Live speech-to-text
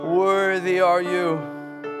Worthy are you.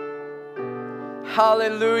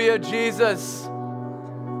 Hallelujah, Jesus.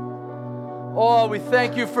 Oh, we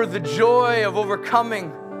thank you for the joy of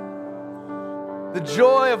overcoming. The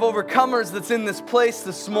joy of overcomers that's in this place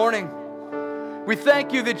this morning. We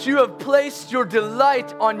thank you that you have placed your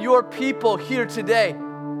delight on your people here today.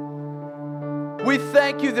 We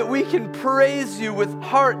thank you that we can praise you with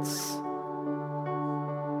hearts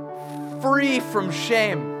free from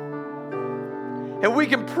shame. And we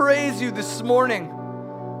can praise you this morning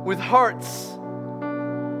with hearts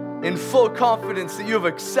in full confidence that you have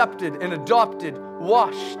accepted and adopted,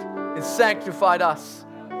 washed, and sanctified us.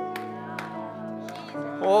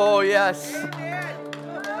 Oh, yes.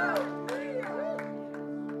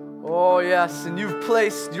 Oh, yes. And you've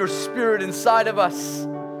placed your Spirit inside of us.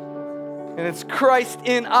 And it's Christ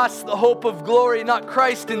in us, the hope of glory, not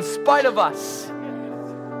Christ in spite of us.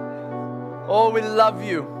 Oh, we love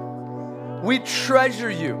you. We treasure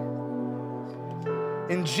you.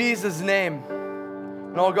 In Jesus' name.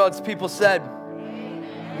 And all God's people said,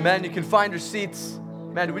 Amen. You can find your seats.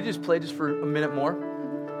 Man, did we just play just for a minute more?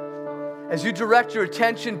 As you direct your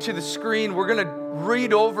attention to the screen, we're going to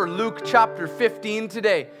read over Luke chapter 15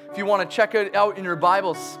 today. If you want to check it out in your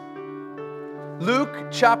Bibles. Luke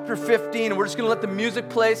chapter 15. And we're just going to let the music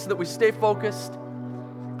play so that we stay focused.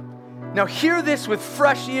 Now hear this with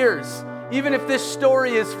fresh ears, even if this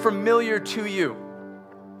story is familiar to you.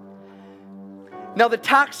 Now the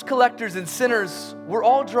tax collectors and sinners were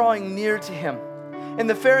all drawing near to him. And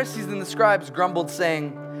the Pharisees and the scribes grumbled,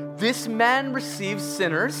 saying, "This man receives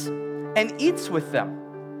sinners and eats with them."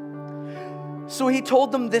 So he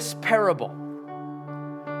told them this parable.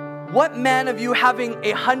 "What man of you having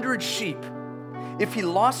 100 sheep, if he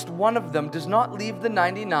lost one of them, does not leave the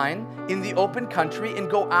 99 in the open country and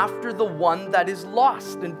go after the one that is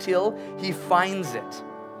lost until he finds it?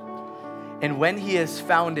 And when he has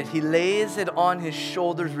found it, he lays it on his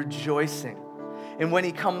shoulders rejoicing. And when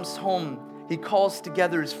he comes home, he calls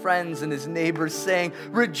together his friends and his neighbors, saying,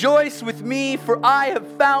 'Rejoice with me, for I have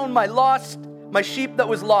found my sheep that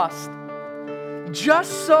was lost.'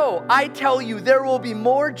 Just so, I tell you, there will be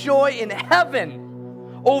more joy in heaven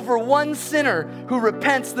over one sinner who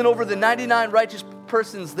repents than over the 99 righteous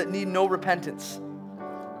persons that need no repentance.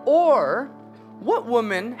 Or what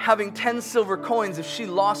woman having 10 silver coins, if she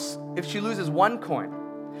loses one coin,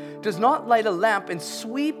 does not light a lamp and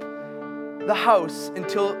sweep the house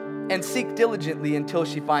and seek diligently until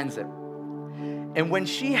she finds it? And when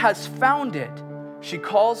she has found it, she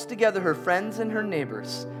calls together her friends and her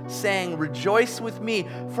neighbors, saying, 'Rejoice with me,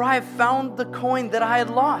 for I have found the coin that I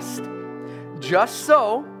had lost.' Just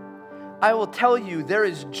so, I will tell you, there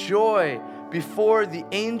is joy before the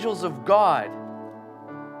angels of God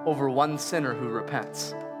over one sinner who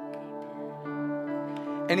repents."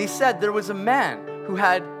 And he said, there was a man who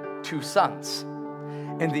had 2 sons.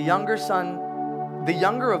 And the younger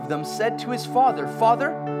of them said to his father,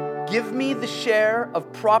 'Father, give me the share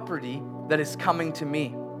of property that is coming to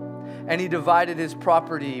me.' And he divided his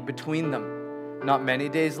property between them. Not many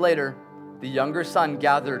days later, the younger son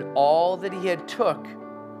gathered all that he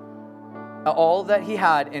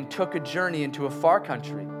had and took a journey into a far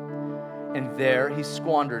country. And there he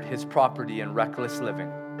squandered his property in reckless living.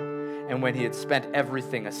 And when he had spent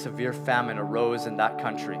everything, a severe famine arose in that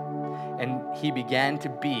country, and he began to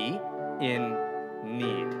be in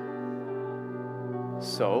need.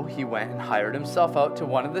 So he went and hired himself out to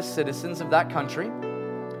one of the citizens of that country,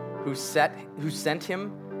 who sent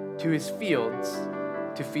him to his fields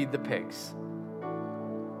to feed the pigs.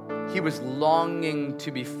 He was longing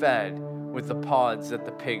to be fed with the pods that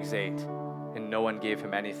the pigs ate, and no one gave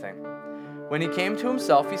him anything. When he came to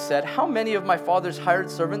himself, he said, 'How many of my father's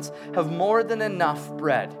hired servants have more than enough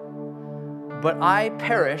bread? But I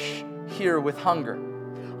perish here with hunger.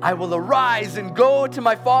 I will arise and go to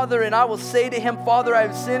my father, and I will say to him, Father, I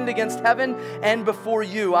have sinned against heaven and before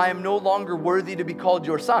you. I am no longer worthy to be called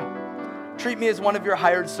your son. Treat me as one of your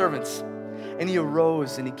hired servants.' And he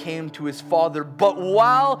arose and he came to his father. But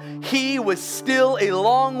while he was still a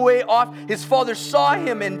long way off, his father saw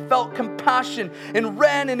him and felt compassion and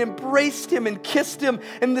ran and embraced him and kissed him.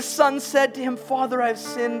 And the son said to him, 'Father, I have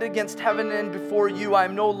sinned against heaven and before you. I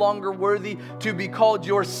am no longer worthy to be called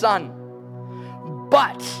your son.'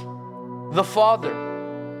 But the father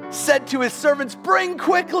said to his servants, 'Bring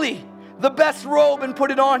quickly the best robe and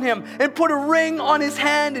put it on him, and put a ring on his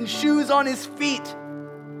hand and shoes on his feet.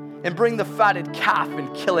 And bring the fatted calf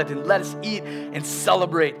and kill it, and let us eat and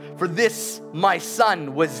celebrate. For this my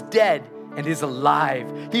son was dead and is alive.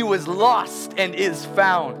 He was lost and is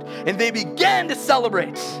found.' And they began to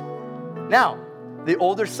celebrate. Now, the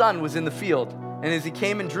older son was in the field, and as he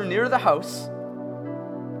came and drew near the house,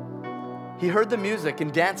 he heard the music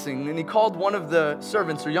and dancing, and he called one of the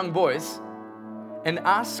servants or young boys and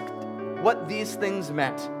asked what these things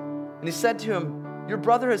meant. And he said to him, "Your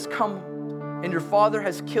brother has come, and your father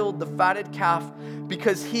has killed the fatted calf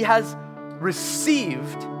because he has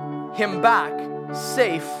received him back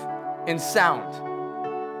safe and sound."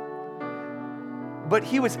 But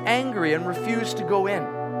he was angry and refused to go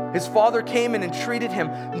in. His father came and entreated him,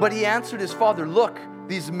 but he answered his father, "Look,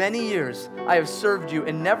 these many years I have served you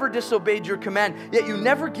and never disobeyed your command, yet you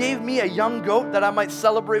never gave me a young goat that I might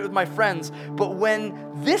celebrate with my friends. But when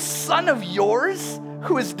this son of yours,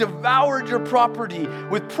 who has devoured your property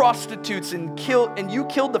with prostitutes and you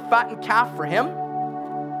killed the fattened calf for him?"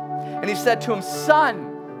 And he said to him,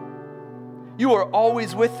 "Son, you are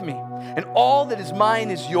always with me, and all that is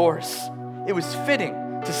mine is yours. It was fitting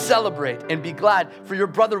to celebrate and be glad, for your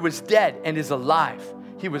brother was dead and is alive.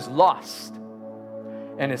 He was lost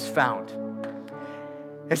and is found."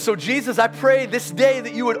 And so, Jesus, I pray this day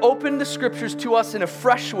that you would open the scriptures to us in a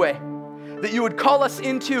fresh way, that you would call us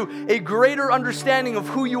into a greater understanding of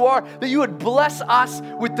who you are, that you would bless us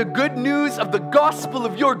with the good news of the gospel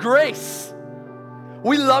of your grace.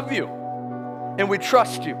 We love you and we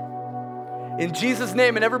trust you. In Jesus'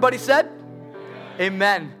 name, and everybody said,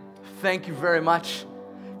 Amen. Thank you very much.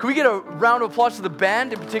 Can we get a round of applause to the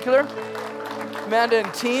band in particular? Amanda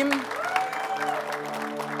and team.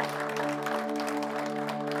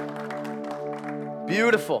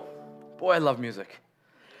 Beautiful. Boy, I love music.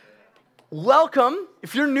 Welcome.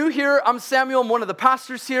 If you're new here, I'm Samuel. I'm one of the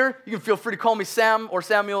pastors here. You can feel free to call me Sam or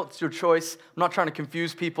Samuel. It's your choice. I'm not trying to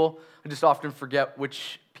confuse people. I just often forget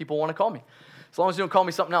which people want to call me. As long as you don't call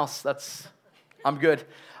me something else, I'm good.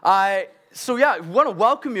 So yeah, I want to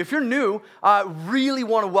welcome you. If you're new, really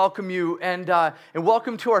want to welcome you and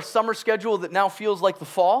welcome to our summer schedule that now feels like the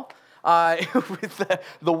fall. With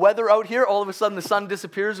the weather out here, all of a sudden the sun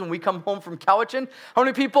disappears when we come home from Cowichan. How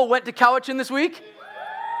many people went to Cowichan this week?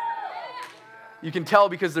 You can tell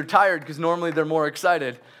because they're tired, because normally they're more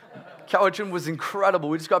excited. Cowichan was incredible.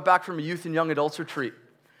 We just got back from a youth and young adults retreat.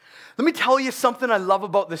 Let me tell you something I love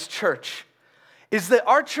about this church. Is that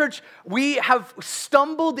our church, we have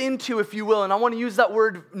stumbled into, if you will, and I want to use that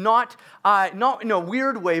word not in a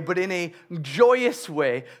weird way, but in a joyous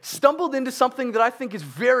way, stumbled into something that I think is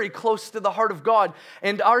very close to the heart of God.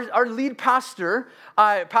 And our lead pastor,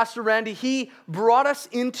 Pastor Randy, he brought us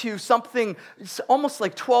into something almost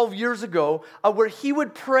like 12 years ago, where he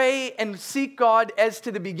would pray and seek God as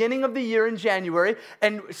to the beginning of the year in January,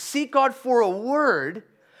 and seek God for a word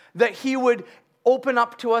that he would open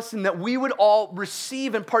up to us and that we would all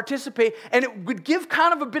receive and participate, and it would give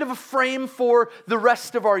kind of a bit of a frame for the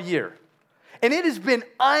rest of our year. And it has been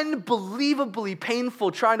unbelievably painful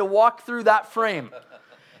trying to walk through that frame.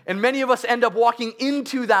 And many of us end up walking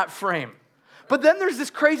into that frame. But then there's this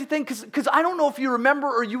crazy thing, because I don't know if you remember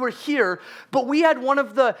or you were here, but we had one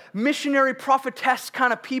of the missionary prophetess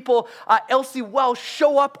kind of people, Elsie Welsh,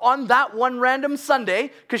 show up on that one random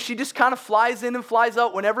Sunday, because she just kind of flies in and flies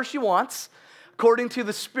out whenever she wants, according to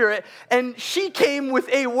the Spirit, and she came with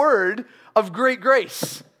a word of great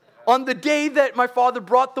grace on the day that my father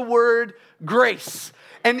brought the word grace.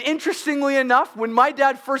 And interestingly enough, when my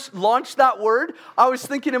dad first launched that word, I was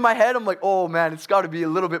thinking in my head, I'm like, oh man, it's got to be a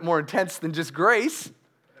little bit more intense than just grace.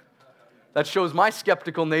 That shows my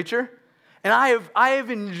skeptical nature. And I have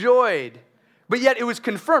enjoyed, but yet it was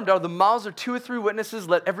confirmed. Out of the mouths of 2 or 3 witnesses,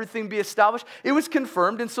 let everything be established. It was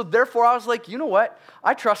confirmed, and so therefore I was like, you know what?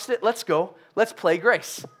 I trust it. Let's go. Let's play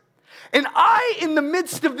grace. And I, in the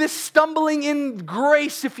midst of this stumbling in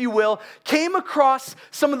grace, if you will, came across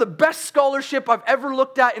some of the best scholarship I've ever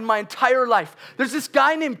looked at in my entire life. There's this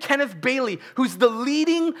guy named Kenneth Bailey, who's the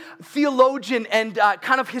leading theologian and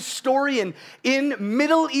kind of historian in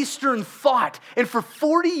Middle Eastern thought. And for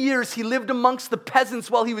 40 years, he lived amongst the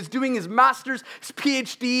peasants while he was doing his master's, his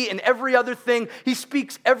PhD, and every other thing. He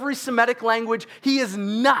speaks every Semitic language. He is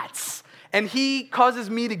nuts. And he causes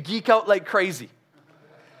me to geek out like crazy.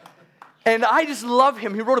 And I just love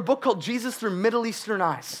him. He wrote a book called Jesus Through Middle Eastern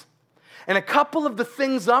Eyes. And a couple of the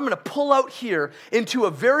things that I'm going to pull out here into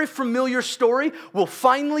a very familiar story will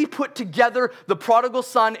finally put together the prodigal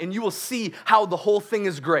son, and you will see how the whole thing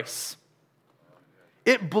is grace.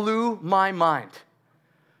 It blew my mind.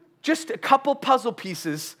 Just a couple puzzle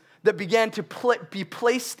pieces that began to be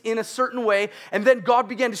placed in a certain way, and then God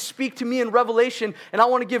began to speak to me in Revelation, and I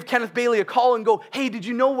want to give Kenneth Bailey a call and go, hey, did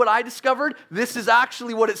you know what I discovered? This is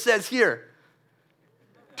actually what it says here.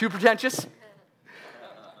 Too pretentious?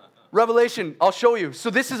 Revelation, I'll show you.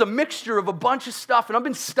 So this is a mixture of a bunch of stuff, and I've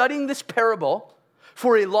been studying this parable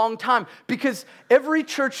for a long time, because every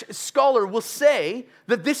church scholar will say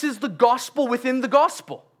that this is the gospel within the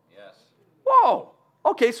gospel. Yes. whoa,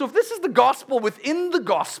 okay, so if this is the gospel within the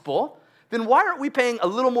gospel, then why aren't we paying a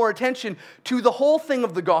little more attention to the whole thing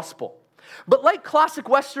of the gospel? But like classic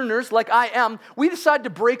Westerners, like I am, we decide to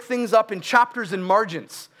break things up in chapters and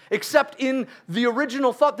margins. Except in the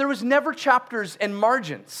original thought, there was never chapters and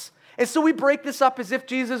margins. And so we break this up as if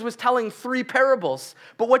Jesus was telling 3 parables.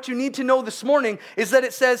 But what you need to know this morning is that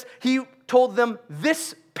it says he told them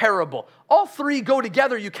this parable. All 3 go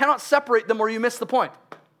together. You cannot separate them or you miss the point.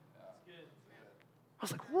 I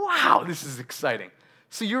was like, wow, this is exciting.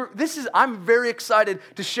 So I'm very excited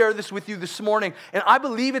to share this with you this morning. And I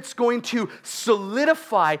believe it's going to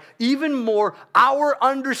solidify even more our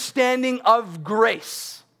understanding of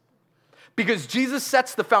grace. Because Jesus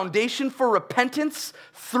sets the foundation for repentance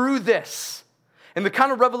through this. And the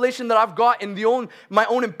kind of revelation that I've got in my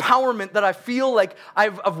own empowerment that I feel like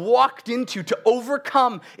I've walked into to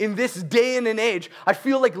overcome in this day and an age, I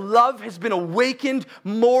feel like love has been awakened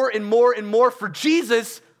more and more and more for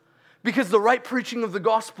Jesus because the right preaching of the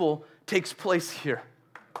gospel takes place here.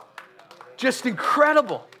 Just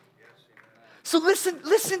incredible. So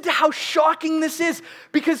listen to how shocking this is,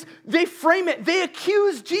 because they frame it, they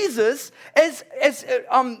accuse Jesus as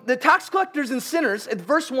the tax collectors and sinners. At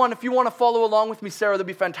verse 1, if you want to follow along with me, Sarah, that'd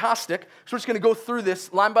be fantastic. So we're just going to go through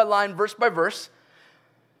this line by line, verse by verse.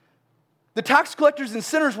 The tax collectors and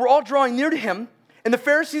sinners were all drawing near to him, and the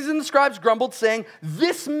Pharisees and the scribes grumbled, saying,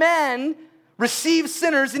 "This man receives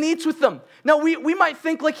sinners and eats with them." Now, we might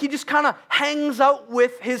think like he just kind of hangs out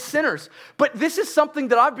with his sinners. But this is something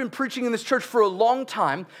that I've been preaching in this church for a long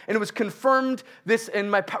time, and it was confirmed this in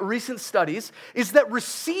my recent studies, is that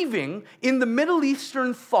receiving in the Middle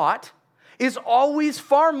Eastern thought is always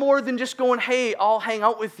far more than just going, "Hey, I'll hang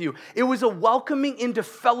out with you." It was a welcoming into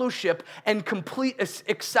fellowship and complete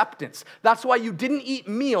acceptance. That's why you didn't eat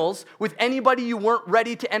meals with anybody you weren't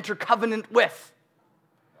ready to enter covenant with.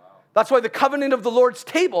 That's why the covenant of the Lord's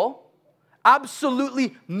table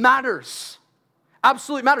absolutely matters.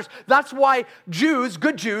 Absolutely matters. That's why Jews,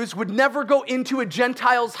 good Jews, would never go into a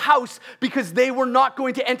Gentile's house because they were not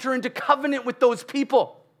going to enter into covenant with those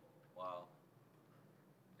people. Wow.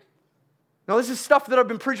 Now, this is stuff that I've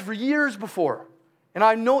been preaching for years before. And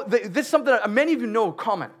I know that this is something that many of you know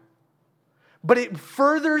common. But it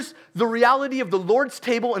furthers the reality of the Lord's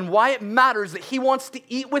table and why it matters that he wants to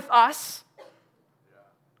eat with us.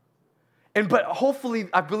 But hopefully,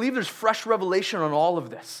 I believe there's fresh revelation on all of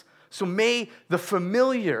this. So may the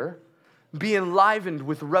familiar be enlivened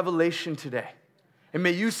with revelation today. And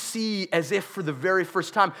may you see as if for the very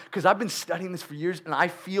first time, because I've been studying this for years, and I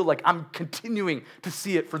feel like I'm continuing to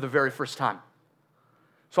see it for the very first time.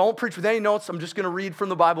 So I won't preach with any notes. I'm just going to read from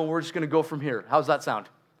the Bible, and we're just going to go from here. How's that sound?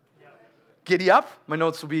 Yeah. Giddy up. My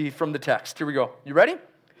notes will be from the text. Here we go. You ready?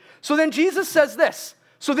 So then Jesus says this.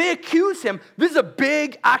 So they accuse him. This is a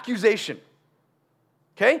big accusation.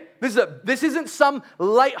 Okay? This isn't some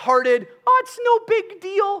lighthearted, it's no big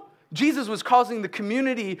deal. Jesus was causing the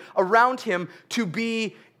community around him to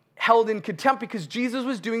be held in contempt because Jesus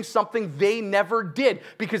was doing something they never did.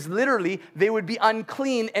 Because literally, they would be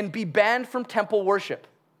unclean and be banned from temple worship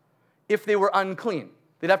if they were unclean.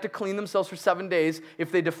 They'd have to clean themselves for 7 days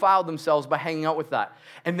if they defiled themselves by hanging out with that.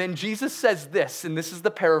 And then Jesus says this, and this is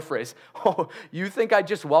the paraphrase. "Oh, you think I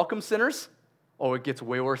just welcome sinners? Oh, it gets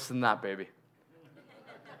way worse than that, baby.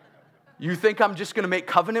 You think I'm just going to make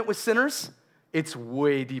covenant with sinners? It's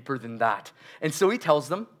way deeper than that." And so he tells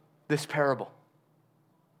them this parable.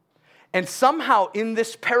 And somehow in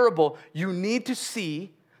this parable, you need to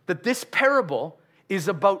see that this parable is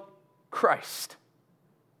about Christ.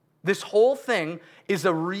 This whole thing is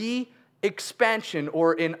a re-expansion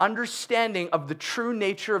or an understanding of the true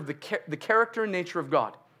nature of the character and nature of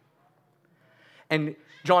God. And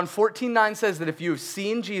John 14:9 says that if you have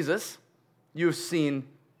seen Jesus, you have seen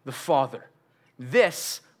the Father.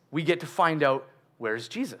 This, we get to find out, where's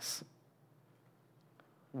Jesus?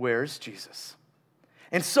 Where's Jesus?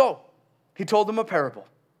 And so, he told them a parable.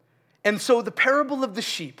 And so, the parable of the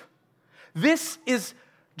sheep.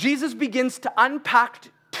 Jesus begins to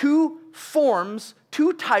unpack 2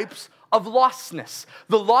 types of lostness.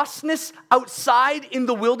 The lostness outside in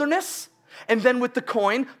the wilderness, and then with the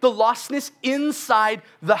coin, the lostness inside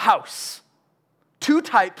the house. 2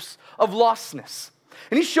 types of lostness.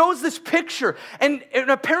 And he shows this picture. And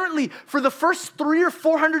apparently, for the first 300 or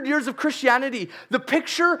 400 years of Christianity, the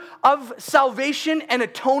picture of salvation and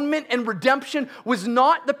atonement and redemption was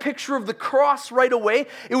not the picture of the cross right away.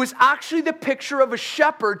 It was actually the picture of a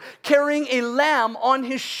shepherd carrying a lamb on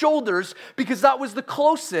his shoulders, because that was the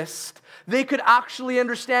closest they could actually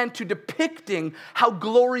understand to depicting how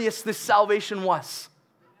glorious this salvation was.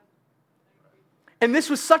 And this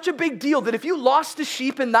was such a big deal that if you lost a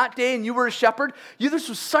sheep in that day and you were a shepherd, this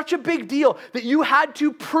was such a big deal that you had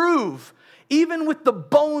to prove, even with the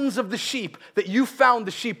bones of the sheep, that you found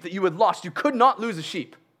the sheep that you had lost. You could not lose a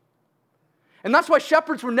sheep. And that's why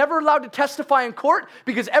shepherds were never allowed to testify in court,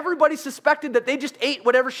 because everybody suspected that they just ate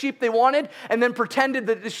whatever sheep they wanted and then pretended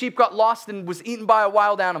that the sheep got lost and was eaten by a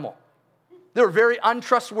wild animal. They were very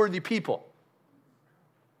untrustworthy people.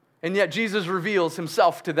 And yet Jesus reveals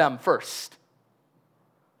himself to them first.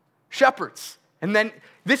 Shepherds. And then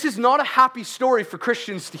this is not a happy story for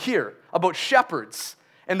Christians to hear about shepherds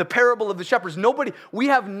and the parable of the shepherds. We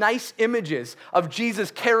have nice images of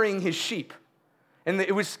Jesus carrying his sheep. And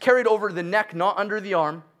it was carried over the neck, not under the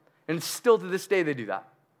arm. And still to this day they do that.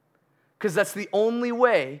 Because that's the only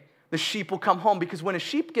way the sheep will come home. Because when a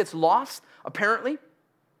sheep gets lost, apparently,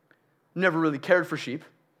 never really cared for sheep.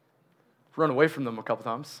 Run away from them a couple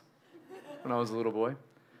times when I was a little boy.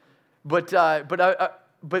 But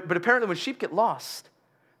apparently when sheep get lost,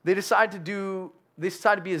 they decide to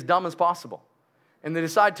be as dumb as possible. And they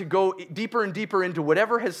decide to go deeper and deeper into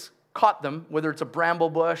whatever has caught them, whether it's a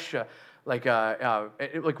bramble bush, like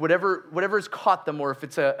whatever has caught them, or if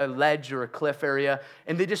it's a ledge or a cliff area,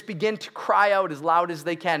 and they just begin to cry out as loud as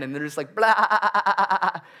they can, and they're just like,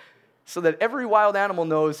 blah, so that every wild animal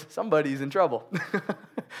knows somebody's in trouble.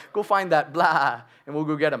 Go find that blah, and we'll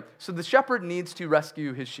go get him. So the shepherd needs to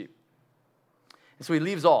rescue his sheep. And so he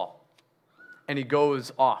leaves all, and he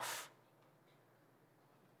goes off.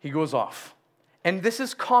 He goes off. And this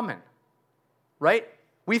is common, right?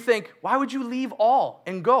 We think, why would you leave all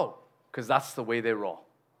and go? Because that's the way they roll.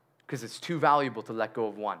 Because it's too valuable to let go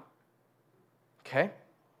of one. Okay?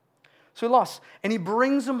 So he lost. And he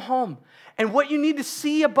brings them home. And what you need to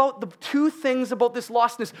see about the two things about this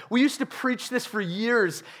lostness, we used to preach this for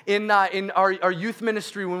years in our youth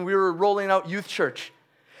ministry when we were rolling out youth church,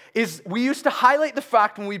 is we used to highlight the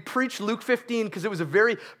fact when we preached Luke 15, because it was a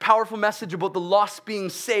very powerful message about the lost being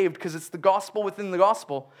saved, because it's the gospel within the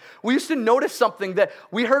gospel. We used to notice something that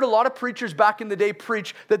we heard a lot of preachers back in the day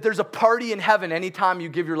preach, that there's a party in heaven anytime you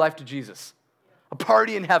give your life to Jesus. A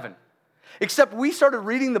party in heaven. Except we started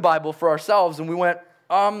reading the Bible for ourselves and we went,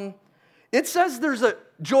 it says there's a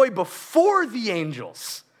joy before the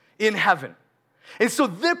angels in heaven. And so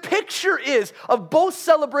the picture is of both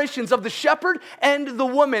celebrations of the shepherd and the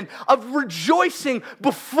woman, of rejoicing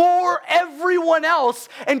before everyone else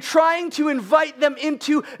and trying to invite them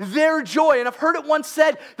into their joy. And I've heard it once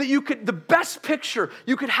said that the best picture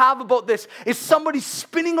you could have about this is somebody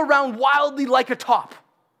spinning around wildly like a top.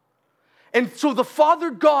 And so the Father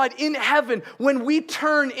God in heaven, when we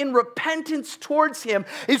turn in repentance towards him,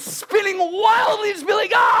 is spinning wildly, just be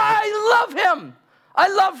like, I love him. I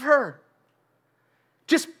love her.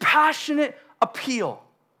 Just passionate appeal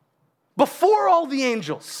before all the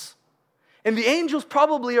angels. And the angels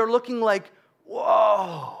probably are looking like,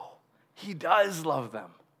 whoa, he does love them.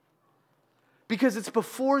 Because it's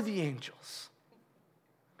before the angels.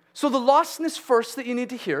 So the lostness first that you need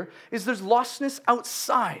to hear is there's lostness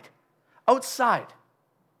outside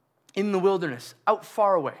in the wilderness, out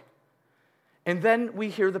far away. And then we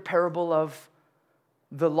hear the parable of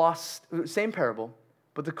the lost, same parable,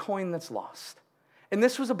 but the coin that's lost. And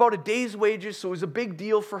this was about a day's wages, so it was a big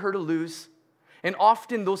deal for her to lose. And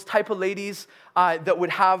often those type of ladies that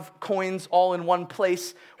would have coins all in one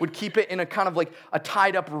place would keep it in a kind of like a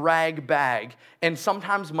tied up rag bag. And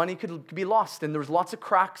sometimes money could be lost, and there was lots of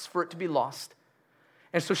cracks for it to be lost.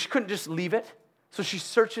 And so she couldn't just leave it. So she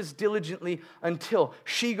searches diligently until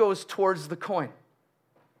she goes towards the coin.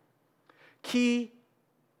 Key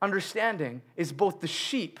understanding is both the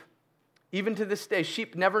sheep, even to this day,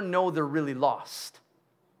 sheep never know they're really lost.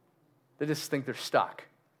 They just think they're stuck.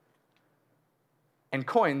 And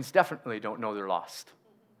coins definitely don't know they're lost.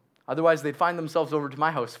 Otherwise, they'd find themselves over to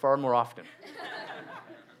my house far more often.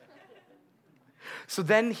 So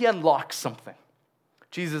then he unlocks something.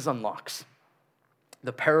 Jesus unlocks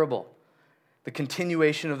the parable, the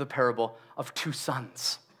continuation of the parable of two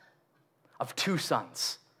sons. Of two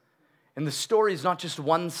sons. And the story is not just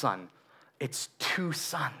one son, it's two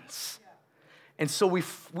sons. And so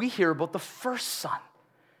we hear about the first son.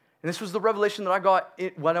 And this was the revelation that I got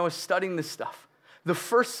when I was studying this stuff. The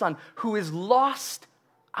first son who is lost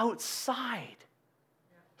outside.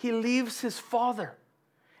 He leaves his father.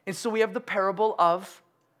 And so we have the parable of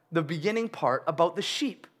the beginning part about the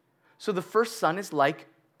sheep. So the first son is like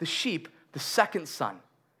the sheep. The second son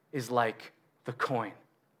is like the coin.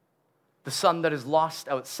 The son that is lost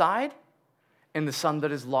outside and the son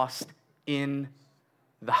that is lost in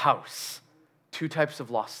the house. Two types of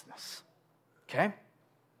lostness. Okay?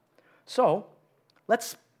 So,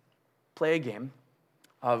 let's play a game.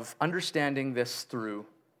 of understanding this through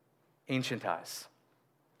ancient eyes.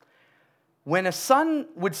 When a son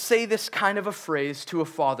would say this kind of a phrase to a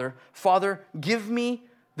father, "Father, give me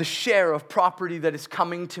the share of property that is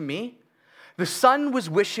coming to me," the son was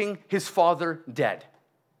wishing his father dead.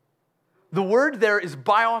 The word there is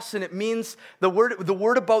bios, and it means the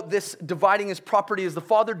word about this dividing his property is the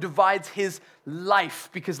father divides his life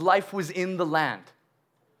because life was in the land.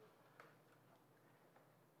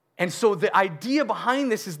 And so the idea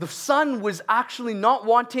behind this is the son was actually not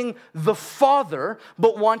wanting the father,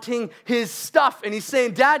 but wanting his stuff. And he's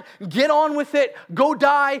saying, "Dad, get on with it. Go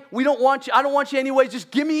die. We don't want you. I don't want you anyway.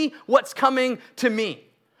 Just give me what's coming to me."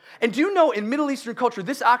 And do you know in Middle Eastern culture,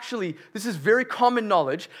 this is very common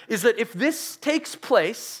knowledge, is that if this takes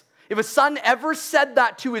place, if a son ever said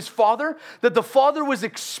that to his father, that the father was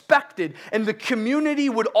expected and the community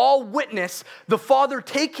would all witness the father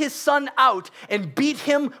take his son out and beat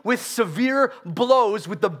him with severe blows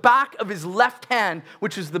with the back of his left hand,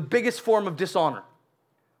 which is the biggest form of dishonor.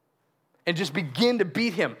 And just begin to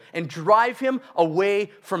beat him and drive him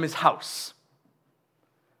away from his house.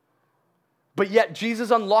 But yet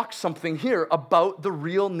Jesus unlocks something here about the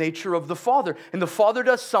real nature of the father. And the father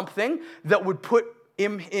does something that would put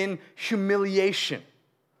him in humiliation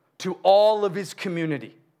to all of his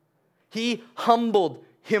community. He humbled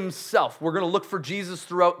himself. We're going to look for Jesus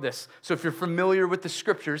throughout this. So if you're familiar with the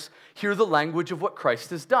scriptures, hear the language of what Christ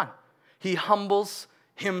has done. He humbles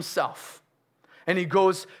himself. And he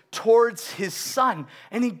goes towards his son,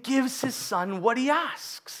 and he gives his son what he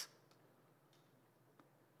asks,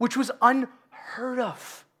 which was unheard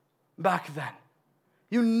of back then.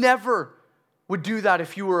 You never would do that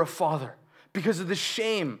if you were a father, because of the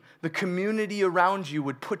shame the community around you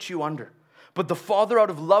would put you under. But the father, out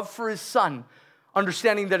of love for his son,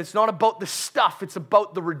 understanding that it's not about the stuff, it's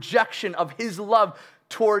about the rejection of his love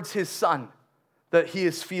towards his son that he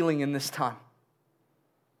is feeling in this time.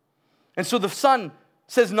 And so the son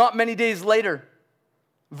says, not many days later,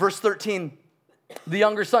 verse 13, the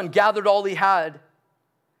younger son gathered all he had,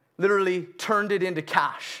 literally turned it into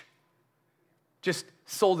cash, just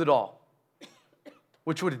sold it all,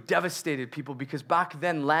 which would have devastated people because back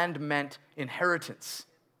then land meant inheritance.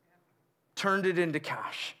 Turned it into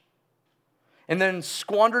cash. And then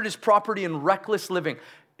squandered his property in reckless living.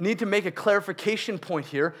 I need to make a clarification point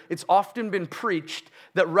here. It's often been preached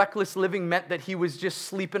that reckless living meant that he was just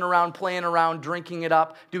sleeping around, playing around, drinking it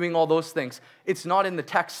up, doing all those things. It's not in the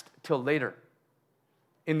text till later,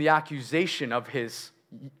 in the accusation of his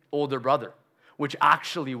older brother, which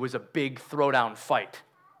actually was a big throwdown fight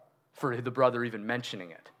for the brother even mentioning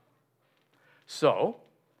it. So,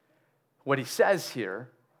 what he says here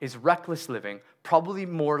is reckless living, probably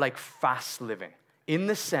more like fast living. In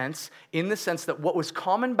the sense that what was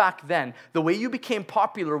common back then, the way you became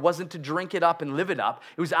popular wasn't to drink it up and live it up.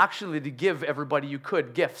 It was actually to give everybody you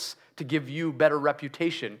could gifts to give you better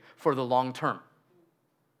reputation for the long term.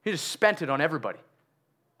 He just spent it on everybody.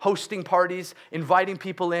 Hosting parties, inviting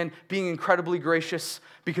people in, being incredibly gracious,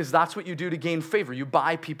 because that's what you do to gain favor. You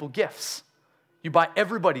buy people gifts. You buy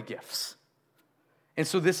everybody gifts. And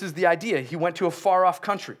so this is the idea. He went to a far-off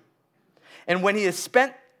country. And when he had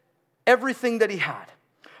spent everything that he had,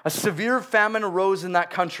 a severe famine arose in that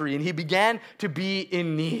country, and he began to be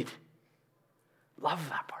in need. Love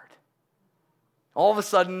that part. All of a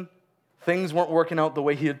sudden, things weren't working out the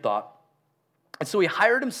way he had thought. And so he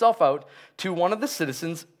hired himself out to one of the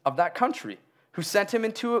citizens of that country, who sent him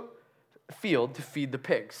into a field to feed the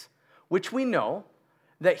pigs, which we know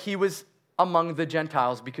that he was among the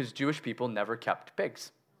Gentiles because Jewish people never kept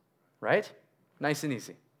pigs, right? Nice and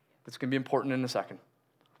easy. That's going to be important in a second.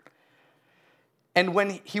 And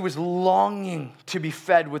when he was longing to be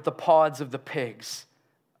fed with the pods of the pigs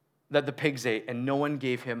that the pigs ate, and no one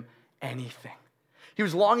gave him anything. He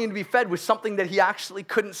was longing to be fed with something that he actually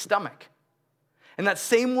couldn't stomach. And that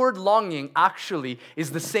same word longing actually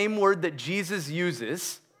is the same word that Jesus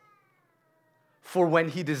uses for when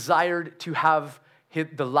he desired to have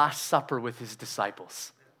the Last Supper with his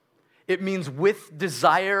disciples. It means with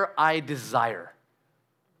desire, I desire.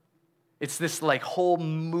 It's this like whole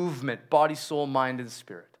movement, body, soul, mind, and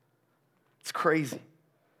spirit. It's crazy.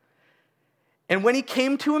 And when he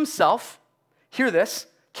came to himself, hear this,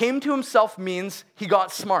 came to himself means he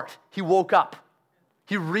got smart. He woke up.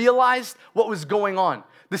 He realized what was going on.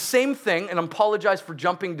 The same thing, and I apologize for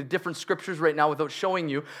jumping to different scriptures right now without showing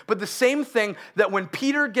you, but the same thing that when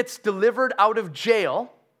Peter gets delivered out of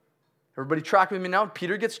jail, everybody track with me now?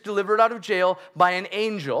 Peter gets delivered out of jail by an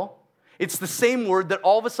angel. It's the same word that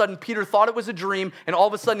all of a sudden Peter thought it was a dream, and all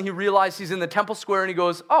of a sudden he realized he's in the temple square and he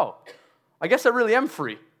goes, I guess I really am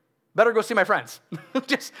free. Better go see my friends.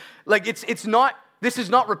 Just like it's not this is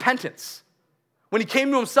not repentance. When he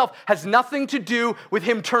came to himself, has nothing to do with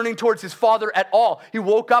him turning towards his father at all. He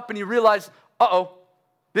woke up and he realized,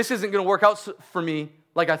 this isn't going to work out for me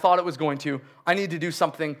like I thought it was going to. I need to do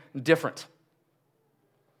something different.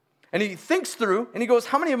 And he thinks through and he goes,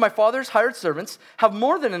 how many of my father's hired servants have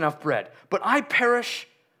more than enough bread? But I perish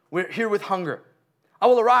here with hunger. I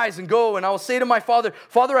will arise and go, and I will say to my father,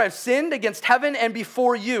 Father, I have sinned against heaven and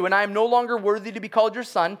before you, and I am no longer worthy to be called your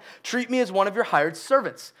son. Treat me as one of your hired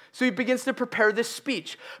servants. So he begins to prepare this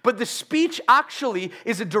speech. But the speech actually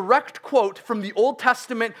is a direct quote from the Old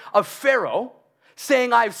Testament of Pharaoh,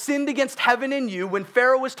 saying, I've sinned against heaven and you, when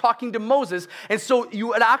Pharaoh was talking to Moses. And so you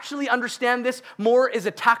would actually understand this more as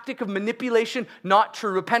a tactic of manipulation, not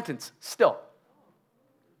true repentance. Still.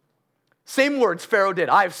 Same words Pharaoh did.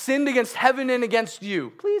 I have sinned against heaven and against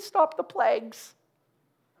you. Please stop the plagues.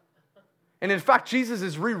 And in fact, Jesus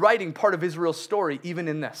is rewriting part of Israel's story even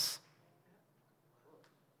in this.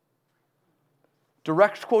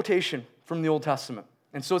 Direct quotation from the Old Testament.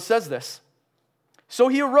 And so it says this. So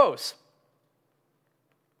he arose.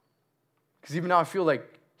 Because even now I feel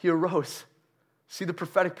like he arose. See the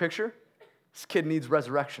prophetic picture? This kid needs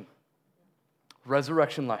resurrection.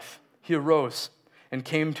 Resurrection life. He arose and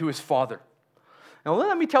came to his father. Now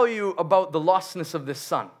let me tell you about the lostness of this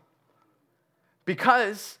son.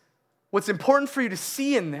 Because what's important for you to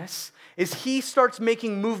see in this is he starts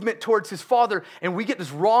making movement towards his father, and we get this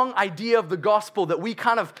wrong idea of the gospel that we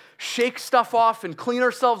kind of shake stuff off and clean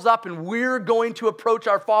ourselves up and we're going to approach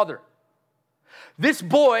our father. This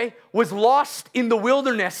boy was lost in the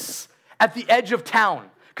wilderness at the edge of town.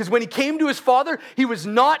 Because when he came to his father, he was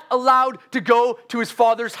not allowed to go to his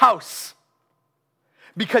father's house.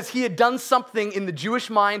 Because he had done something in the Jewish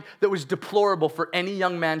mind that was deplorable for any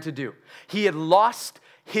young man to do. He had lost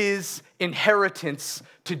his inheritance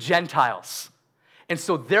to Gentiles. And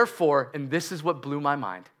so therefore, and this is what blew my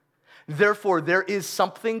mind, therefore there is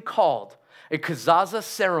something called a kazaza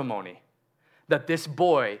ceremony that this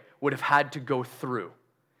boy would have had to go through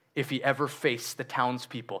if he ever faced the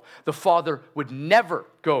townspeople. The father would never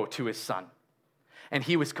go to his son. And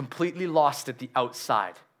he was completely lost at the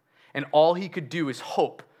outside. And all he could do is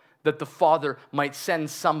hope that the father might send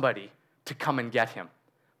somebody to come and get him.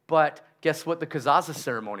 But guess what the kazaza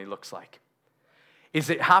ceremony looks like?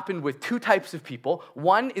 It happened with two types of people.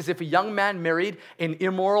 One is if a young man married an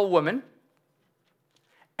immoral woman.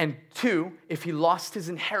 And two, if he lost his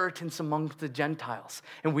inheritance amongst the Gentiles.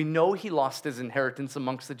 And we know he lost his inheritance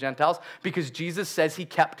amongst the Gentiles because Jesus says he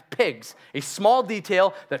kept pigs. A small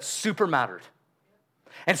detail that super mattered.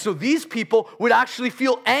 And so these people would actually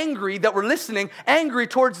feel angry that we're listening, angry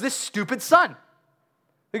towards this stupid son.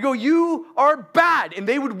 They go, you are bad. And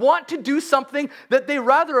they would want to do something that they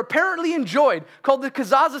rather apparently enjoyed, called the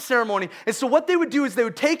kazaza ceremony. And so what they would do is they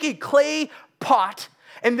would take a clay pot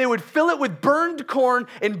and they would fill it with burned corn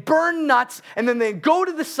and burned nuts, and then they'd go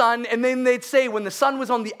to the sun, and then they'd say, when the sun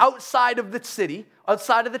was on the outside of the city,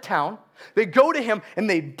 outside of the town, they'd go to him, and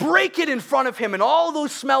they'd break it in front of him, and all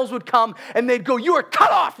those smells would come, and they'd go, you are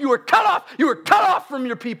cut off, you are cut off, you are cut off from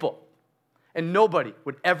your people. And nobody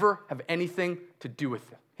would ever have anything to do with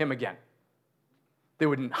him again. They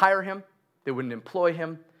wouldn't hire him, they wouldn't employ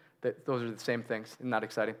him. Those are the same things. Isn't that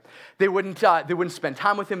exciting? They wouldn't spend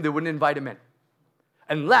time with him, they wouldn't invite him in.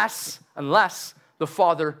 Unless the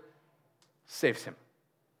father saves him.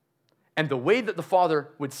 And the way that the father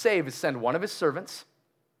would save is send one of his servants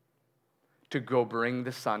to go bring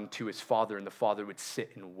the son to his father, and the father would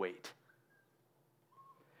sit and wait.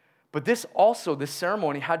 But this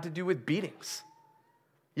ceremony had to do with beatings.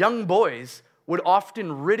 Young boys would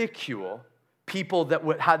often ridicule people that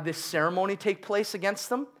had this ceremony take place against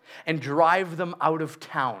them and drive them out of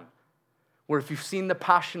town. Where if you've seen the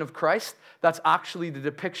Passion of Christ, that's actually the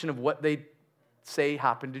depiction of what they say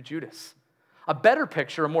happened to Judas. A better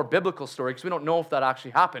picture, a more biblical story, because we don't know if that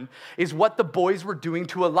actually happened, is what the boys were doing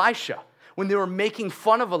to Elisha. When they were making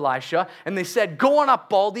fun of Elisha, and they said, go on up,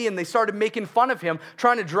 Baldy, and they started making fun of him,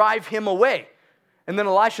 trying to drive him away. And then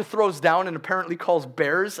Elisha throws down and apparently calls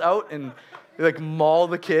bears out and maul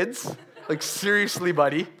the kids. Seriously,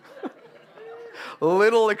 buddy. A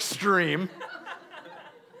little extreme.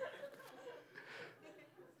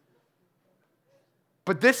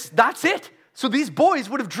 But that's it. So these boys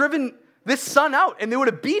would have driven this son out and they would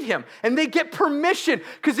have beat him. And they get permission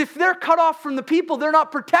because if they're cut off from the people, they're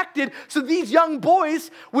not protected. So these young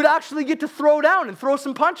boys would actually get to throw down and throw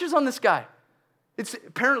some punches on this guy.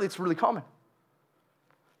 Apparently it's really common.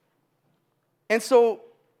 And so,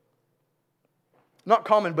 not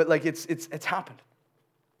common, but it's happened.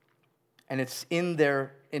 And it's in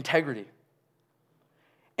their integrity.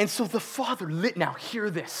 And so the father, now hear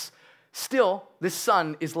this. Still, this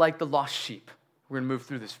son is like the lost sheep. We're going to move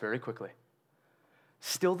through this very quickly.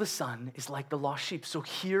 Still, the son is like the lost sheep. So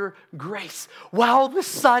hear grace. While the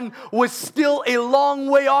son was still a long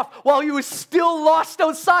way off, while he was still lost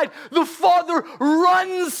outside, the father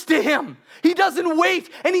runs to him. He doesn't wait,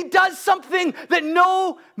 and he does something that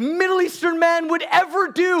no Middle Eastern man would ever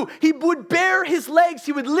do. He would bare his legs.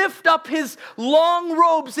 He would lift up his long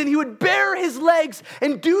robes, and he would bare his legs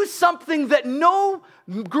and do something that no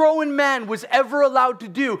grown man was ever allowed to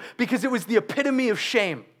do, because it was the epitome of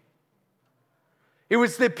shame. It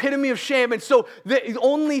was the epitome of shame. And so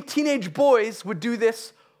only teenage boys would do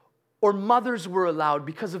this, or mothers were allowed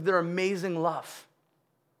because of their amazing love.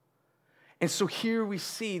 And so here we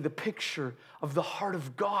see the picture of the heart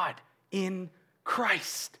of God in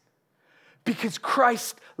Christ. Because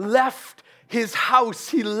Christ left his house.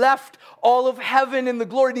 He left all of heaven and the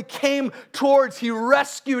glory. And he came towards, he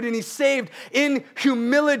rescued and he saved in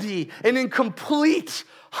humility and in complete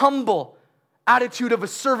humble attitude of a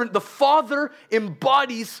servant. The Father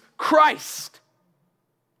embodies Christ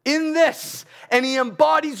in this, and he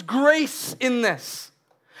embodies grace in this.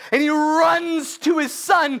 And he runs to his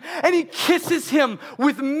son and he kisses him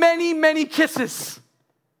with many, many kisses.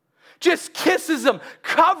 Just kisses him,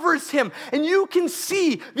 covers him. And you can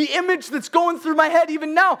see the image that's going through my head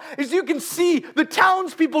even now, is you can see the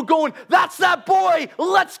townspeople going, "That's that boy,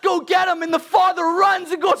 let's go get him." And the father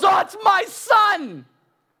runs and goes, "Oh, it's my son."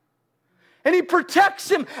 And he protects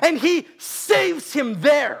him, and he saves him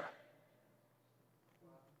there.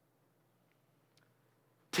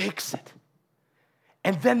 Takes it.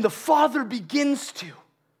 And then the father begins to.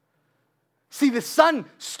 See, the son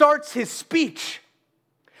starts his speech.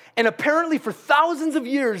 And apparently for thousands of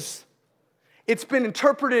years, it's been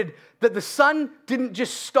interpreted that the son didn't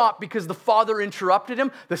just stop because the father interrupted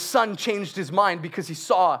him. The son changed his mind because he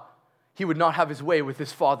saw he would not have his way with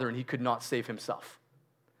his father and he could not save himself.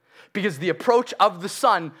 Because the approach of the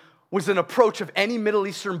son was an approach of any Middle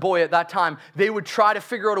Eastern boy at that time. They would try to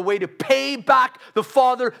figure out a way to pay back the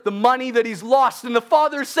father the money that he's lost. And the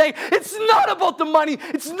father is saying, "It's not about the money.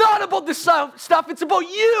 It's not about the stuff. It's about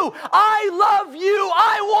you. I love you.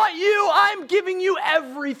 I want you. I'm giving you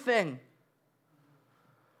everything."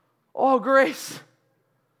 Oh, grace.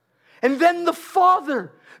 And then the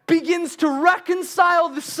father begins to reconcile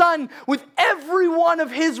the son with every one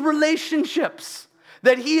of his relationships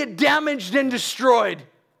that he had damaged and destroyed.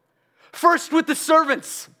 First with the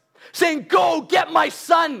servants, saying, "Go get my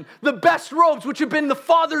son the best robes," which have been the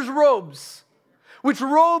father's robes, which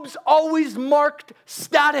robes always marked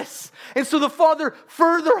status. And so the father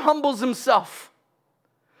further humbles himself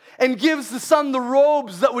and gives the son the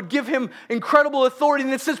robes that would give him incredible authority.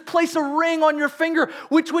 And it says, "Place a ring on your finger,"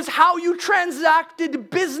 which was how you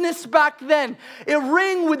transacted business back then. A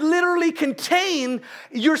ring would literally contain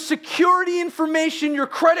your security information, your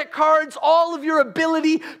credit cards, all of your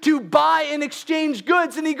ability to buy and exchange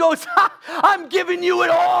goods. And he goes, "I'm giving you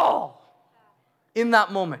it all," in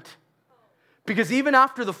that moment. Because even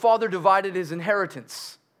after the father divided his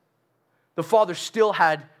inheritance, the father still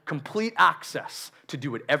had complete access to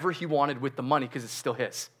do whatever he wanted with the money because it's still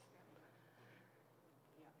his.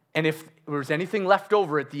 And if there was anything left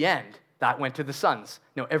over at the end, that went to the sons.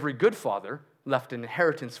 Now, every good father left an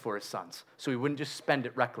inheritance for his sons, so he wouldn't just spend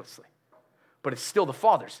it recklessly. But it's still the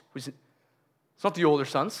father's. It's not the older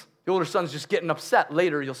sons. The older son's just getting upset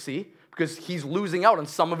later, you'll see, because he's losing out on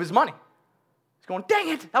some of his money. He's going, "Dang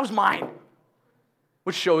it, that was mine,"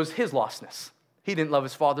 which shows his lostness. He didn't love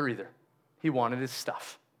his father either. He wanted his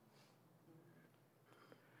stuff.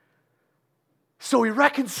 So he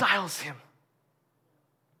reconciles him.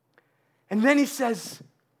 And then he says,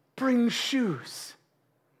 "Bring shoes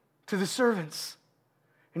to the servants."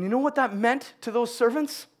 And you know what that meant to those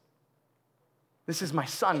servants? This is my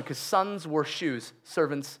son, because sons wore shoes,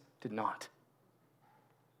 servants did not.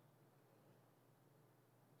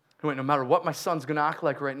 He went, "No matter what my son's going to act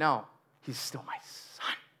like right now, he's still my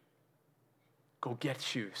son. Go get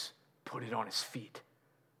shoes, put it on his feet.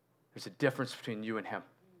 There's a difference between you and him."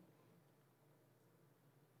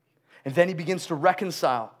 And then he begins to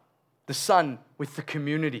reconcile the son with the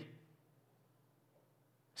community.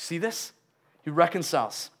 See this? He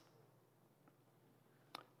reconciles.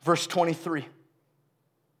 Verse 23.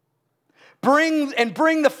 Bring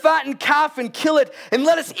the fattened calf and kill it, and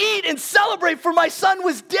let us eat and celebrate, for my son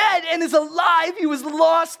was dead and is alive. He was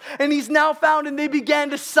lost and he's now found." And they began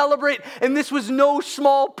to celebrate. And this was no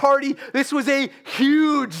small party. This was a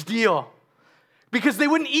huge deal. because they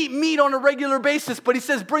wouldn't eat meat on a regular basis. But he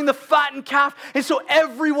says, bring the fattened calf. And so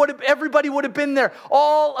everybody would have been there.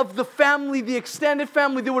 All of the family, the extended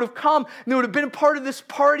family, they would have come and they would have been a part of this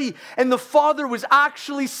party. And the father was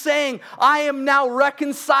actually saying, I am now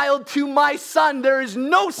reconciled to my son. There is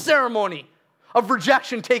no ceremony of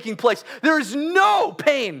rejection taking place. There is no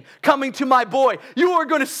pain coming to my boy. You are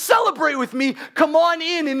going to celebrate with me. Come on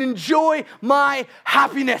in and enjoy my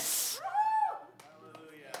happiness.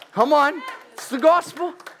 Come on. It's the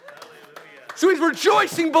gospel. So he's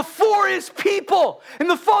rejoicing before his people. And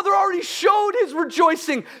the father already showed his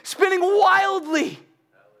rejoicing, spinning wildly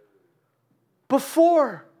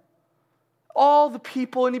before all the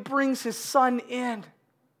people. And he brings his son in.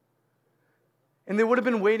 And they would have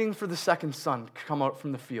been waiting for the second son to come out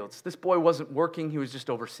from the fields. This boy wasn't working, he was just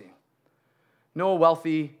overseeing. No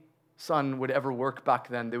wealthy son would ever work back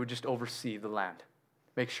then. They would just oversee the land,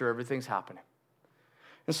 make sure everything's happening.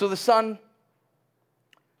 And so the son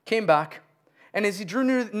came back, and as he drew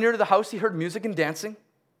near to the house, he heard music and dancing,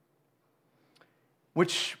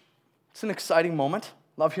 which it's an exciting moment.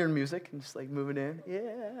 Love hearing music and just like moving in.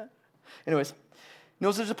 Yeah. Anyways,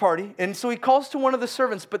 knows there's a party, and so he calls to one of the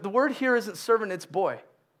servants, but the word here isn't servant, it's boy,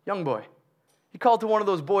 young boy. He called to one of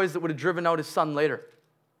those boys that would have driven out his son later,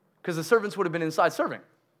 because the servants would have been inside serving.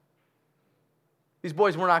 These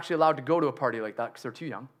boys weren't actually allowed to go to a party like that because they're too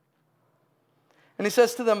young. And he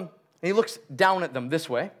says to them, and he looks down at them this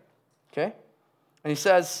way, okay? And he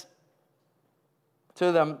says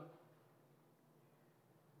to them,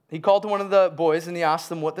 he called to one of the boys and he asked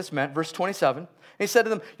them what this meant, verse 27. And he said to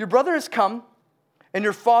them, your brother has come, and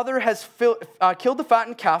your father has killed the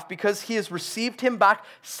fattened calf because he has received him back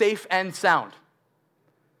safe and sound.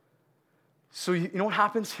 So you know what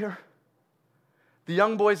happens here? The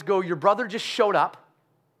young boys go, your brother just showed up,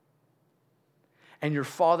 and your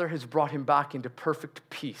father has brought him back into perfect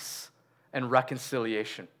peace and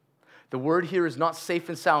reconciliation. The word here is not safe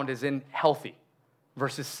and sound as in healthy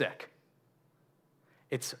versus sick.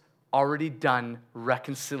 It's already done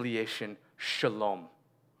reconciliation, shalom.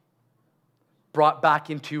 Brought back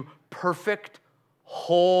into perfect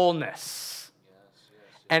wholeness.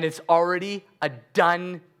 And it's already a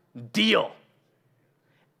done deal.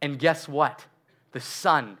 And guess what? The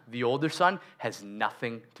son, the older son, has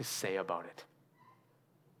nothing to say about it.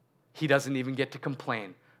 He doesn't even get to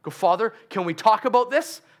complain. Go, Father, can we talk about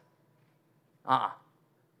this?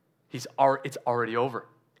 It's already over.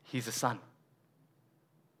 He's a son.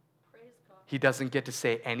 Praise God. He doesn't get to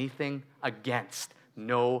say anything against.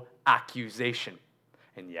 No accusation.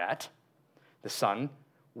 And yet, the son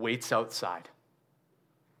waits outside.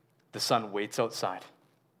 The son waits outside.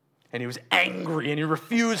 And he was angry and he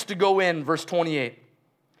refused to go in. Verse 28.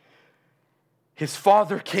 His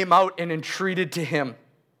father came out and entreated to him.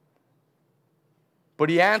 But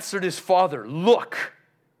he answered his father, look.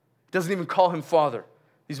 Doesn't even call him father.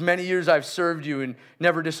 These many years I've served you and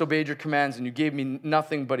never disobeyed your commands, and you gave me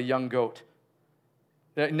nothing but a young goat.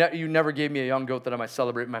 You never gave me a young goat that I might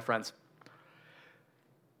celebrate with my friends.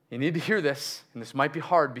 You need to hear this, and this might be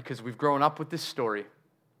hard because we've grown up with this story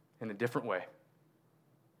in a different way.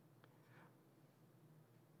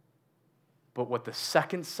 But what the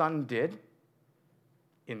second son did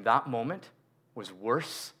in that moment was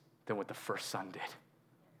worse than what the first son did.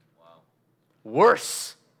 Wow.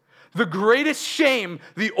 Worse. The greatest shame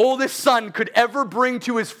the oldest son could ever bring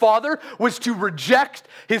to his father was to reject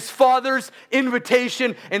his father's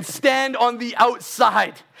invitation and stand on the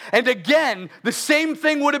outside. And again, the same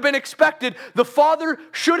thing would have been expected. The father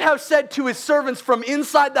should have said to his servants from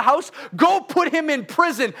inside the house, go put him in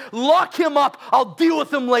prison, lock him up, I'll deal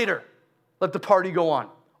with him later. Let the party go on.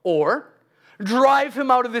 Or drive him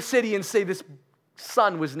out of the city and say, this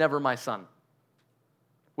son was never my son,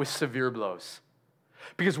 with severe blows.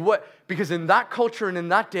 Because in that culture and in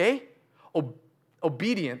that day,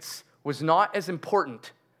 obedience was not as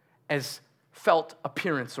important as felt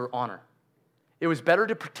appearance or honor. It was better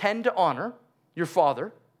to pretend to honor your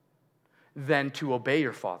father than to obey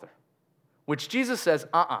your father. Which Jesus says,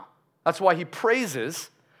 That's why he praises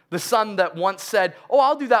the son that once said,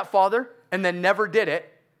 I'll do that, Father, and then never did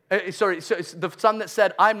it. So the son that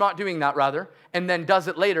said, I'm not doing that, rather, and then does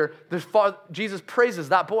it later. Jesus praises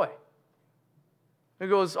that boy. He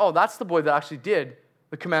goes, that's the boy that actually did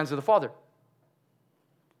the commands of the father.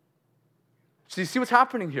 So you see what's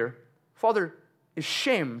happening here? Father is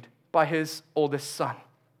shamed by his oldest son.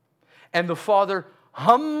 And the father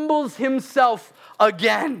humbles himself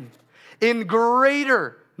again in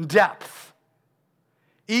greater depth,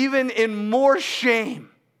 even in more shame.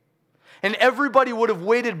 And everybody would have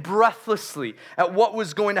waited breathlessly at what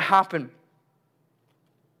was going to happen.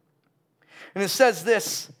 And it says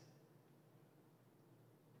this,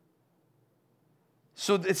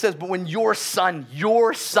 So it says, but when your son,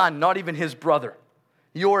 not even his brother,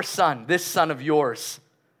 your son, this son of yours,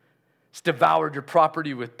 has devoured your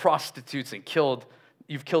property with prostitutes and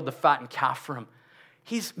you've killed the fattened calf for him.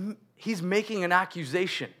 He's making an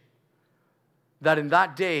accusation that in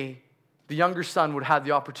that day, the younger son would have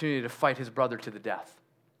the opportunity to fight his brother to the death.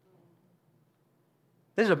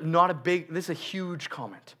 This is a huge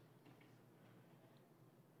comment.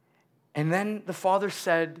 And then the father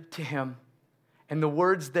said to him, and the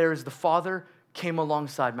words there is the father came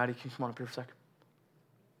alongside. Maddie, can you come on up here for a second?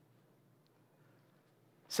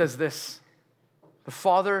 It says this, the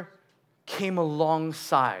father came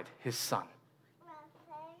alongside his son.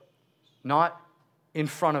 Not in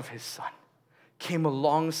front of his son. Came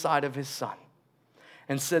alongside of his son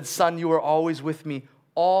and said, son, you are always with me.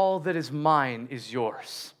 All that is mine is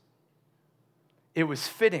yours. It was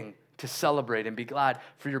fitting to celebrate and be glad,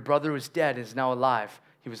 for your brother was dead and is now alive.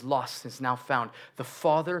 He was lost and is now found. The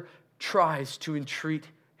father tries to entreat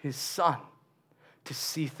his son to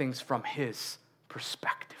see things from his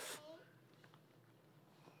perspective.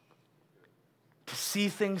 To see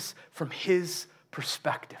things from his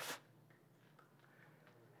perspective.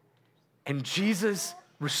 And Jesus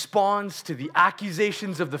responds to the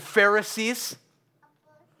accusations of the Pharisees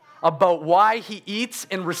about why he eats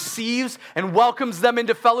and receives and welcomes them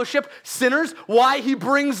into fellowship, sinners, why he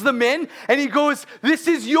brings them in. And he goes, this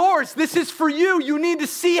is yours. This is for you. You need to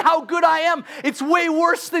see how good I am. It's way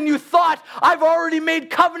worse than you thought. I've already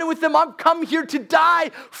made covenant with them. I'm come here to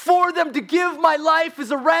die for them, to give my life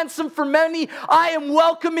as a ransom for many. I am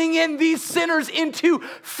welcoming in these sinners into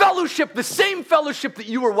fellowship, the same fellowship that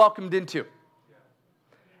you were welcomed into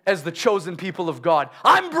as the chosen people of God.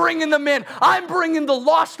 I'm bringing them in. I'm bringing the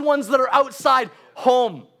lost ones that are outside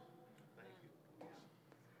home.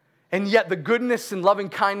 And yet the goodness and loving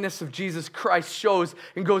kindness of Jesus Christ shows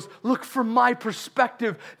and goes, look, from my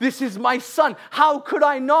perspective, this is my son. How could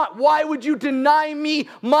I not? Why would you deny me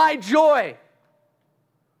my joy?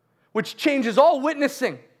 Which changes all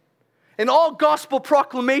witnessing and all gospel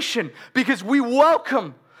proclamation, because we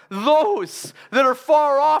welcome those that are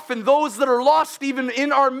far off and those that are lost even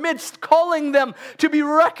in our midst, calling them to be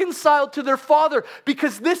reconciled to their Father,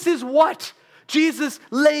 because this is what Jesus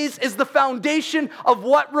lays as the foundation of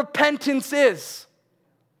what repentance is.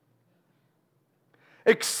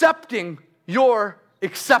 Accepting your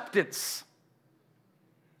acceptance.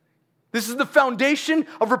 This is the foundation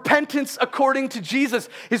of repentance according to Jesus.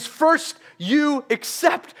 Is first you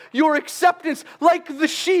accept your acceptance, like the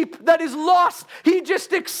sheep that is lost. He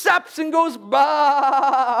just accepts and goes,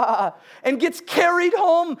 bah, and gets carried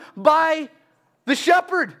home by the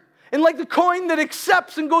shepherd. And like the coin that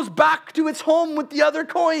accepts and goes back to its home with the other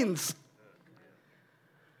coins.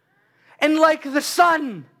 And like the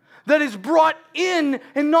son that is brought in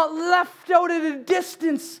and not left out at a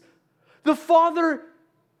distance, the Father,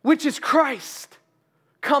 which is Christ,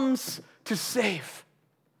 comes to save.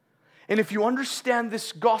 And if you understand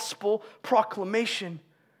this gospel proclamation,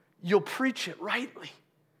 you'll preach it rightly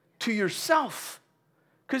to yourself,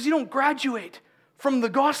 because you don't graduate from the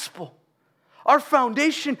gospel. Our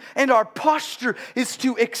foundation and our posture is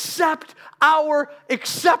to accept our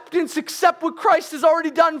acceptance, accept what Christ has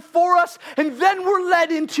already done for us, and then we're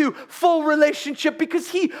led into full relationship because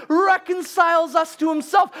he reconciles us to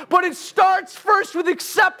himself. But it starts first with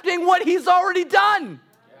accepting what he's already done.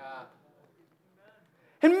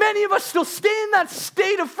 And many of us still stay in that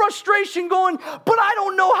state of frustration going, but I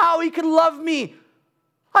don't know how he can love me.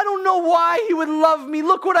 I don't know why he would love me.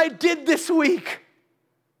 Look what I did this week.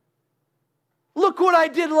 Look what I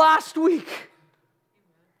did last week.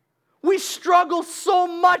 We struggle so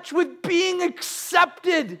much with being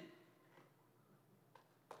accepted.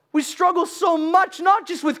 We struggle so much, not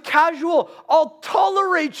just with casual, I'll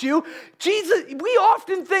tolerate you. We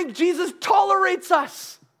often think Jesus tolerates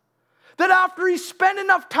us. That after he spent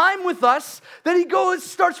enough time with us, that he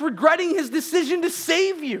starts regretting his decision to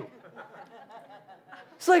save you.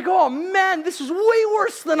 It's like, oh man, this is way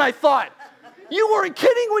worse than I thought. You weren't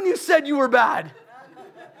kidding when you said you were bad.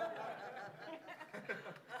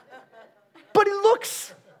 But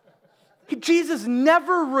Jesus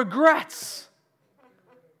never regrets.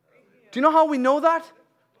 Do you know how we know that?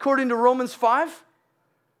 According to Romans 5,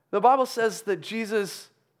 the Bible says that Jesus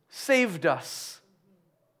saved us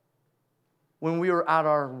when we were at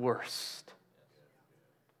our worst.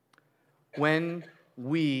 When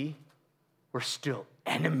we were still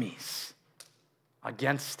enemies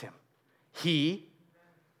against him. He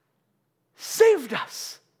saved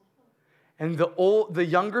us. And the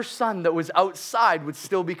younger son that was outside would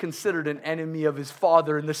still be considered an enemy of his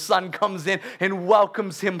father. And the son comes in and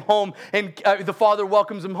welcomes him home. And the father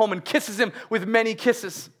welcomes him home and kisses him with many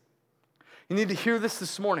kisses. You need to hear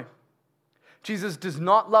this morning. Jesus does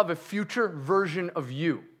not love a future version of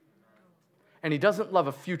you. And he doesn't love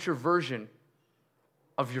a future version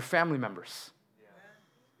of your family members.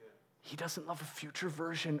 He doesn't love a future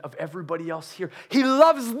version of everybody else here. He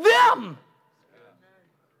loves them.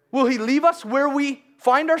 Will he leave us where we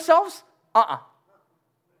find ourselves?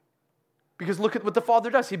 Because look at what the Father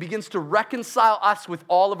does. He begins to reconcile us with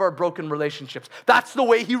all of our broken relationships. That's the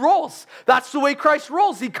way he rolls. That's the way Christ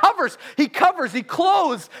rolls. He covers, he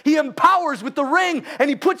clothes, he empowers with the ring, and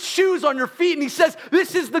he puts shoes on your feet, and he says,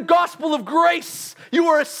 this is the gospel of grace. You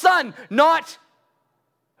are a son, not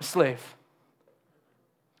a slave.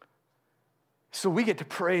 So we get to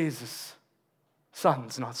praise as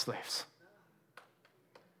sons, not slaves.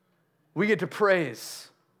 We get to praise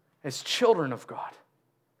as children of God.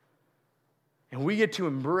 And we get to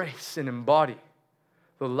embrace and embody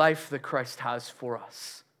the life that Christ has for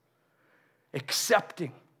us.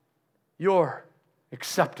 Accepting your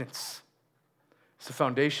acceptance is the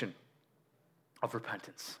foundation of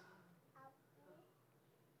repentance.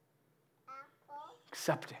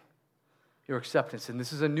 Accepting your acceptance. And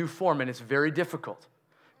this is a new form, and it's very difficult.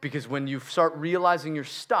 Because when you start realizing your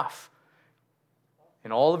stuff,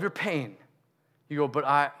 and all of your pain, you go, but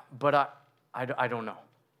I don't know.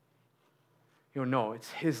 You go, no, it's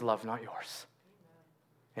his love, not yours.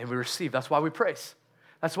 And we receive. That's why we praise.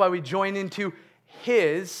 That's why we join into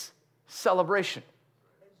his celebration.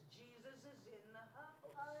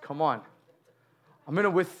 Come on. I'm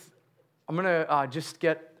gonna just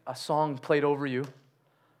get a song played over you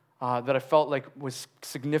that I felt like was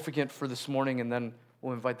significant for this morning, and then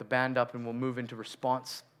we'll invite the band up and we'll move into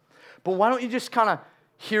response. But why don't you just kind of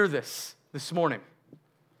hear this morning,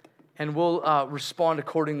 and we'll respond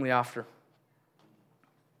accordingly after.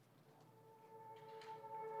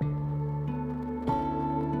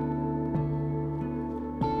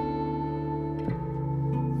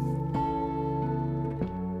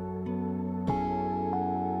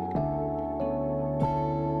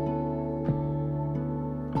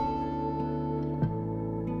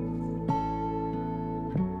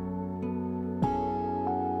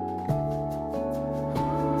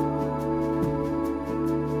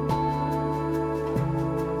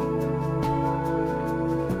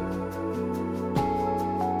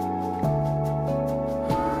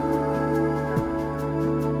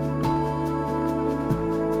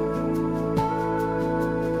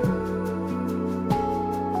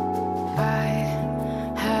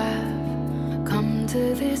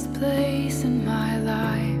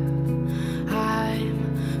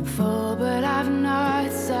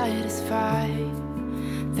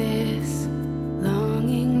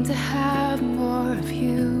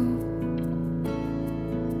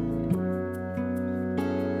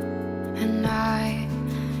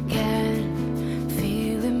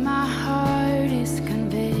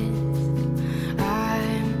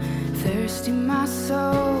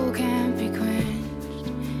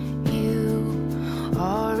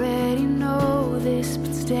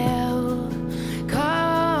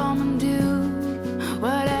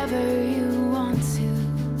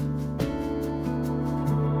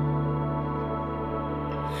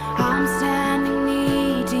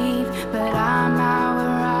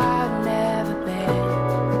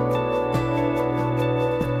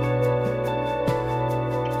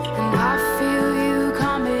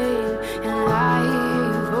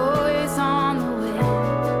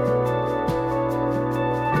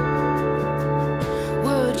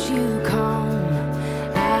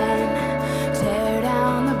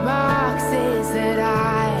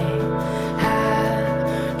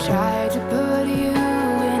 Tried to put you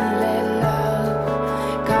in, let love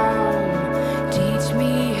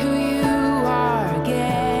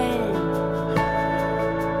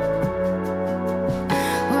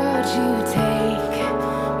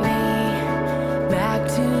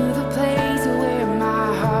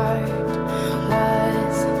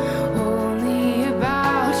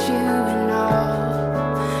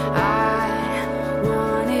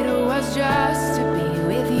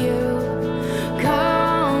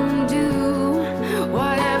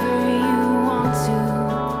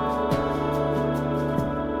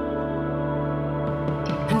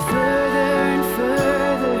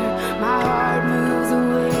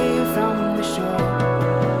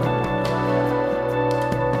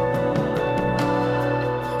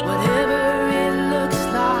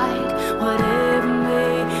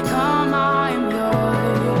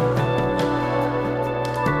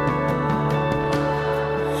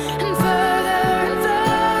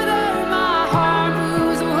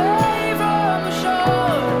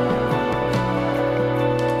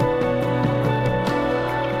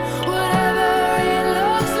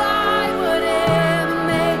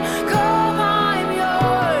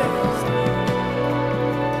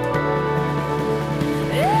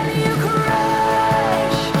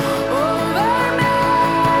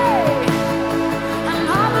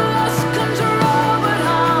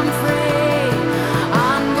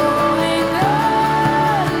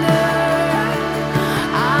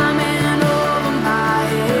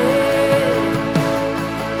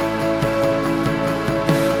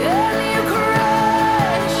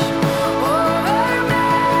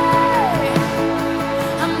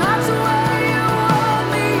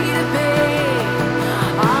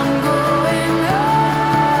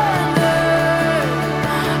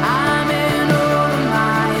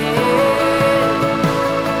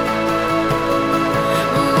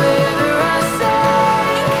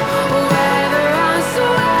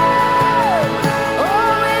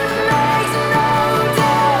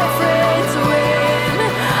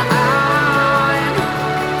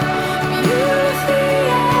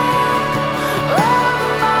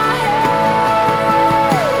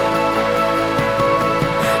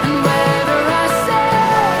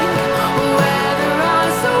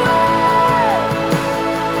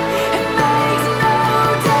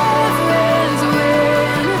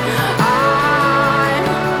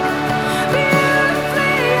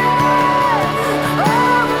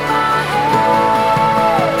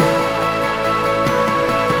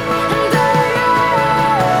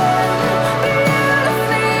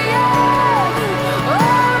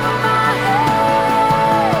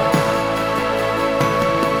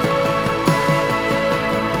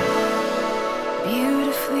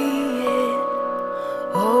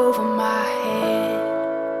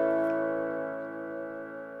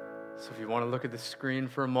want to look at the screen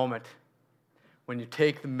for a moment. When you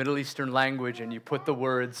take the Middle Eastern language and you put the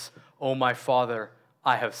words, "Oh my Father,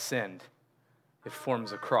 I have sinned," it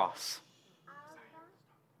forms a cross.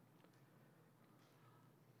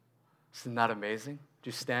 Isn't that amazing? Did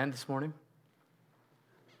you stand this morning?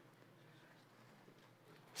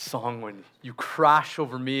 Song, "When You Crash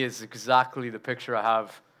Over Me," is exactly the picture I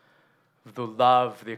have of the love, the